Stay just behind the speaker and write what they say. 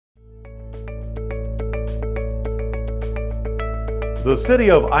The city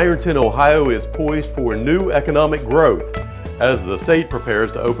of Ironton, Ohio is poised for new economic growth as the state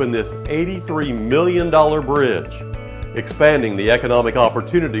prepares to open this $83 million bridge, expanding the economic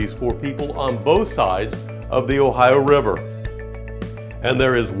opportunities for people on both sides of the Ohio River. And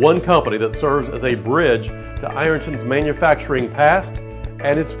there is one company that serves as a bridge to Ironton's manufacturing past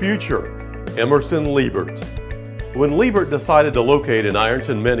and its future, Emerson Liebert. When Liebert decided to locate in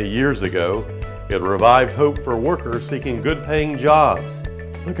Ironton many years ago, it revived hope for workers seeking good-paying jobs.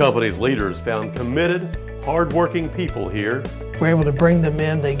 The company's leaders found committed, hard-working people here. We're able to bring them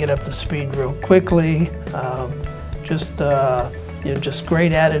in, they get up to speed real quickly, just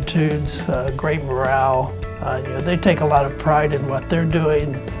great attitudes, great morale. They take a lot of pride in what they're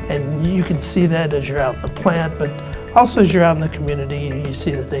doing, and you can see that as you're out in the plant, but also as you're out in the community, you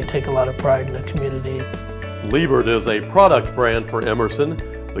see that they take a lot of pride in the community. Liebert is a product brand for Emerson.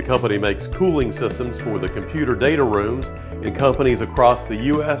 The company makes cooling systems for the computer data rooms in companies across the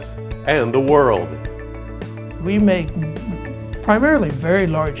U.S. and the world. We make primarily very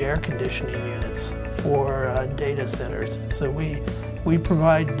large air conditioning units for data centers. So we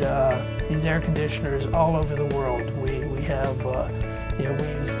provide these air conditioners all over the world. We have,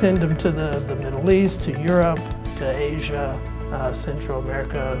 we send them to the Middle East, to Europe, to Asia, Central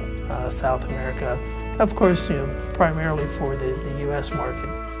America, South America. Of course, primarily for the U.S. market.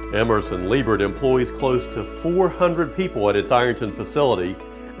 Emerson Liebert employs close to 400 people at its Ironton facility,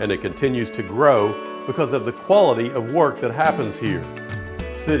 and it continues to grow because of the quality of work that happens here.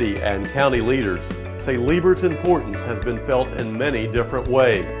 City and county leaders say Liebert's importance has been felt in many different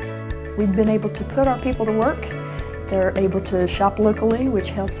ways. We've been able to put our people to work. They're able to shop locally, which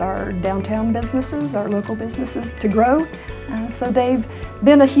helps our downtown businesses, our local businesses to grow. So they've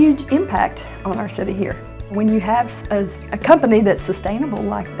been a huge impact on our city here. When you have a company that's sustainable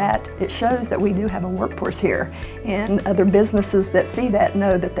like that, it shows that we do have a workforce here, and other businesses that see that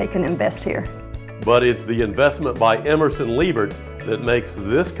know that they can invest here. But it's the investment by Emerson Liebert that makes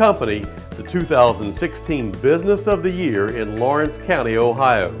this company the 2016 Business of the Year in Lawrence County,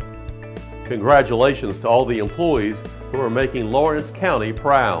 Ohio. Congratulations to all the employees who are making Lawrence County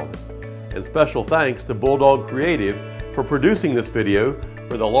proud. And special thanks to Bulldog Creative for producing this video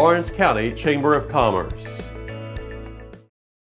for the Lawrence County Chamber of Commerce.